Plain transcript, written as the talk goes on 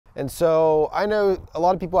And so I know a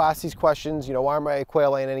lot of people ask these questions, you know, why aren't my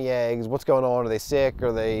quail laying any eggs? What's going on? Are they sick?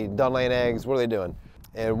 Are they done laying eggs? What are they doing?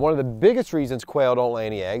 And one of the biggest reasons quail don't lay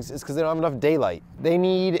any eggs is because they don't have enough daylight. They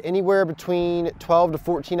need anywhere between 12 to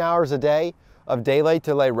 14 hours a day of daylight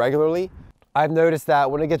to lay regularly. I've noticed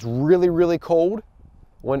that when it gets really, really cold,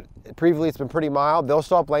 when previously it's been pretty mild, they'll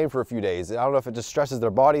stop laying for a few days. I don't know if it just stresses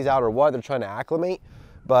their bodies out or what, they're trying to acclimate,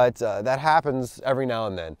 but that happens every now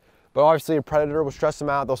and then. But obviously a predator will stress them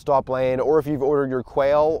out, they'll stop laying, or if you've ordered your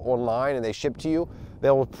quail online and they ship to you,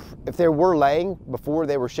 if they were laying before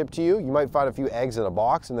they were shipped to you, you might find a few eggs in a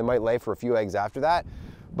box and they might lay for a few eggs after that,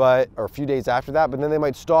 or a few days after that, but then they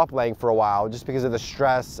might stop laying for a while just because of the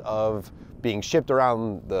stress of being shipped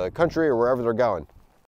around the country or wherever they're going.